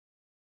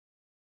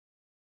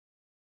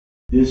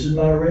This is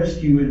my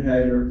rescue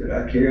inhaler that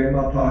I carry in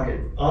my pocket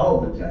all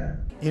the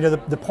time. You know,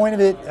 the point of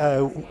it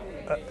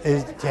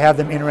is to have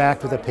them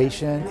interact with a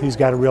patient who's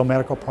got a real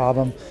medical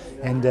problem,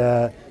 and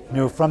you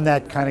know, from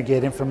that kind of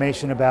get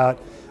information about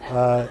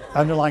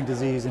underlying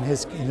disease. In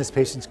this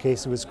patient's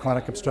case, it was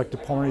chronic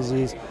obstructive pulmonary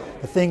disease.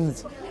 The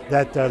things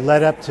that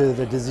led up to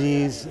the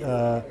disease,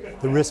 the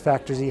risk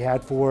factors he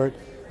had for it,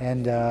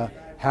 and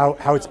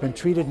how it's been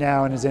treated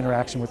now and his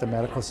interaction with the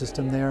medical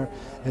system there,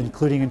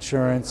 including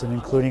insurance and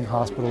including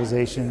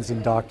hospitalizations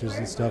and doctors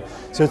and stuff.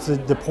 So it's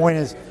the point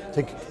is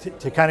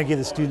to kind of give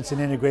the students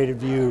an integrated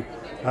view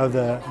of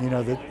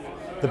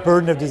the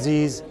burden of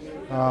disease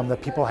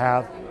that people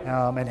have,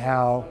 and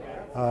how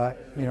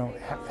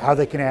how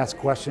they can ask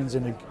questions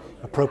in an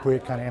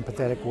appropriate kind of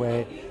empathetic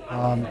way,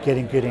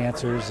 getting good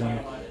answers, and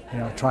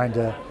trying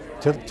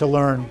to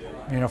learn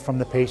from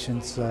the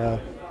patients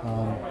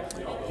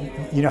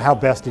how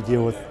best to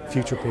deal with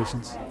future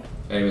patients.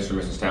 Hey, Mr.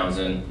 and Mrs.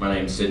 Townsend, my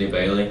name is Sidney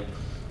Bailey,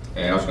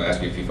 and I was going to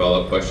ask you a few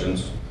follow-up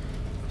questions.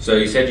 So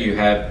you said you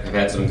have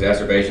had some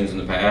exacerbations in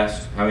the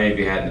past. How many have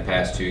you had in the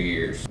past 2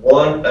 years?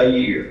 One a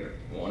year.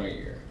 One a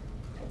year.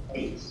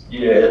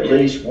 Yeah, at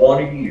least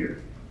one a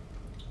year.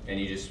 And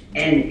you just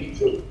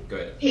go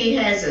ahead. He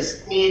has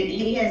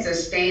a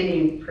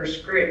standing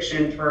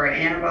prescription for an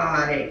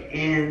antibiotic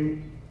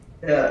and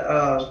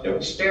the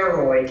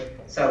steroid.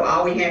 So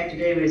all we have to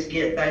do is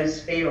get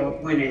those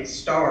filled when it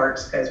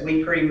starts, because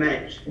we pretty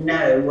much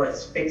know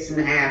what's fixing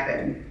to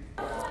happen.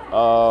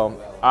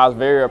 I was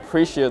very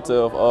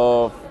appreciative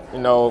of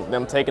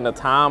them taking the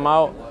time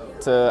out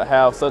to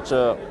have such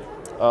a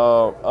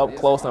up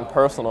close and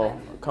personal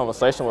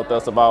conversation with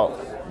us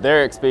about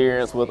their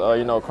experience with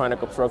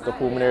chronic obstructive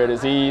pulmonary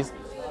disease.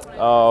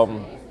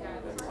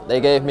 They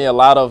gave me a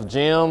lot of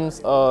gems,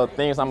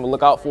 things I'm gonna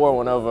look out for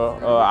whenever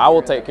I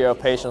will take care of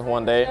patients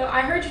one day. So I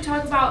heard you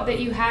talk about that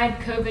you had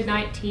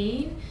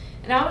COVID-19,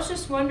 and I was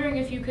just wondering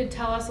if you could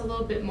tell us a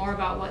little bit more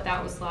about what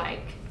that was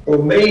like. For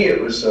me,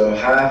 it was a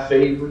high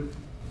fever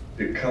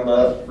that come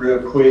up real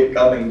quick.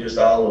 I mean, just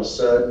all of a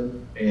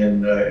sudden,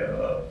 and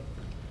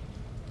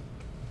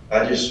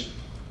I just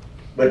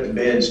went to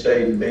bed and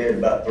stayed in bed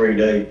about 3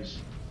 days.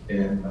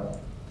 And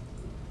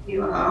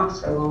You are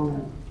also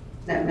on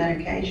that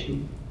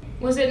medication.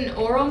 Was it an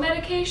oral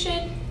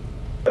medication?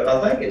 I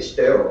think it's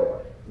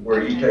steroid,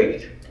 where you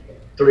take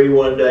 3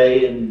 one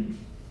day and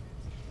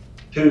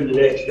 2 the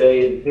next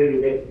day and 2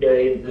 the next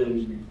day until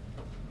you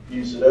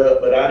use it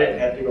up. But I didn't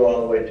have to go all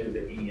the way to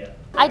the end.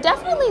 I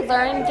definitely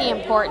learned the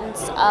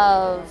importance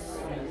of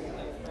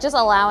just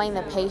allowing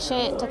the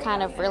patient to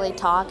kind of really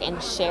talk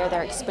and share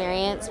their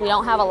experience. We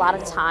don't have a lot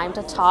of time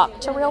to talk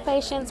to real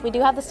patients. We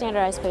do have the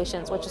standardized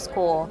patients, which is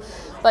cool,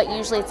 but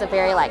usually it's a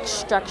very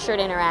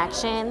structured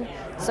interaction.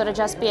 So to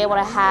just be able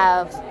to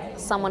have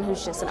someone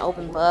who's just an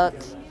open book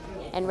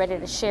and ready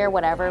to share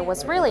whatever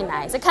was really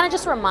nice. It kind of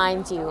just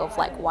reminds you of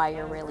why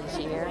you're really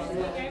here,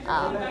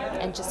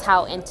 and just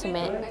how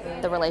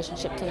intimate the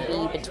relationship can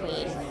be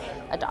between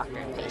a doctor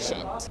and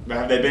patient.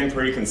 Have they been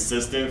pretty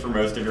consistent for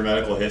most of your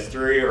medical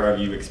history, or have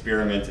you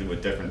experimented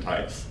with different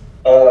types?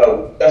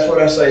 That's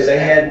what I say.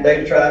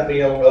 They tried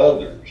me on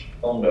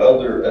the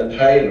other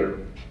inhaler,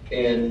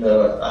 and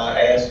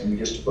I asked them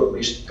just to put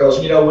me, because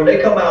when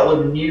they come out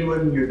with a new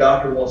one, your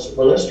doctor wants,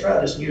 well, let's try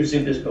this new, see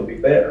if this is going to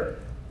be better.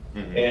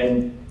 Mm-hmm.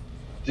 And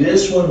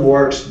this one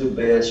works the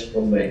best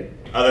for me.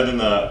 Other than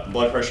the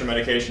blood pressure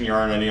medication, you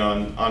aren't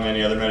on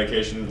any other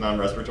medications,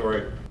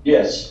 non-respiratory?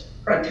 Yes.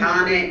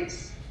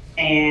 Protonics,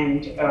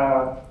 and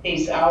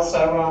he's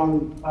also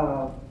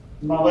on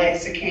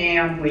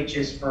Melexicam, which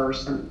is for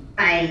some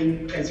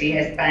pain, because he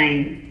has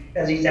pain,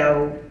 because he's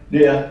old.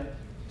 Yeah.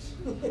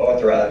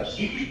 Arthritis.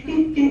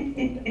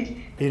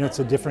 It's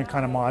a different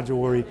kind of module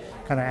where we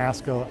kind of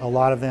ask a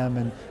lot of them,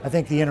 and I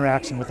think the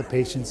interaction with the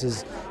patients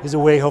is a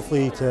way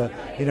hopefully to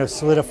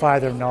solidify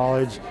their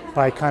knowledge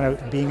by kind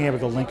of being able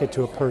to link it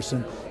to a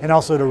person, and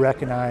also to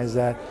recognize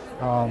that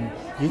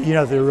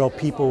they're real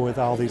people with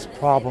all these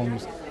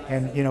problems,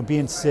 and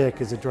being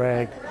sick is a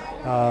drag,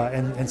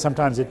 and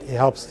sometimes it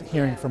helps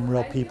hearing from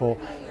real people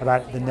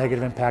about the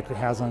negative impact it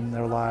has on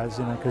their lives,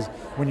 because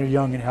when you're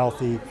young and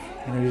healthy,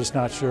 you're just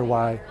not sure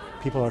why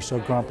people are so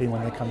grumpy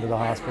when they come to the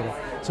hospital.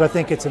 So I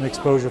think it's an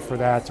exposure for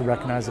that, to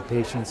recognize the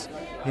patients,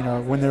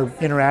 when they're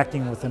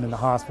interacting with them in the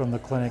hospital, in the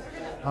clinic.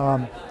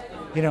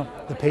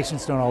 The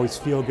patients don't always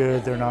feel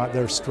good,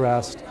 they're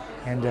stressed,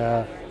 and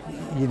to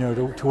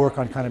work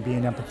on kind of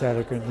being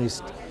empathetic, or at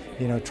least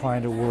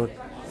trying to work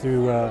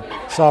through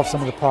solve some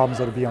of the problems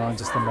that are beyond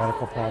just the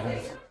medical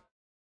problems.